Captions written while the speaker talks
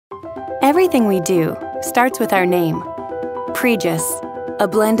Everything we do starts with our name. Pregis, a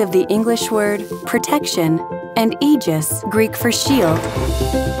blend of the English word protection and aegis, Greek for shield,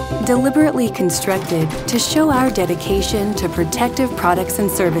 deliberately constructed to show our dedication to protective products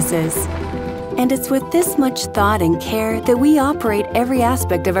and services. And it's with this much thought and care that we operate every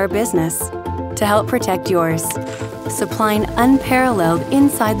aspect of our business to help protect yours, supplying unparalleled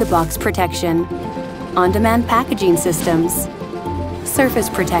inside-the-box protection, on-demand packaging systems, surface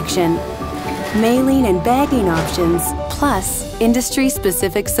protection, mailing and bagging options, plus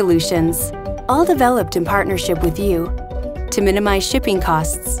industry-specific solutions, all developed in partnership with you to minimize shipping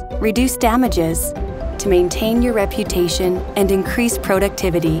costs, reduce damages, to maintain your reputation and increase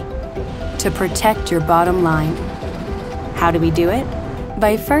productivity, to protect your bottom line. How do we do it?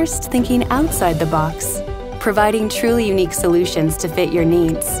 By first thinking outside the box, providing truly unique solutions to fit your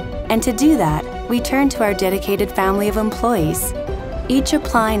needs. And to do that, we turn to our dedicated family of employees, each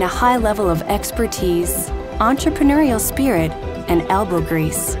applying a high level of expertise, entrepreneurial spirit, and elbow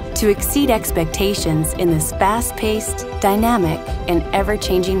grease to exceed expectations in this fast-paced, dynamic, and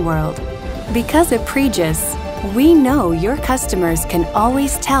ever-changing world. Because at Pregis, we know your customers can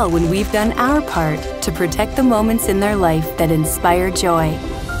always tell when we've done our part to protect the moments in their life that inspire joy.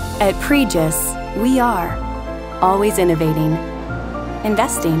 At Pregis, we are always innovating,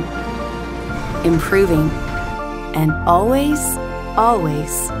 investing, improving, and always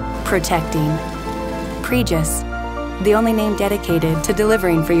protecting. Pregis, the only name dedicated to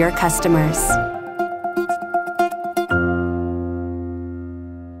delivering for your customers.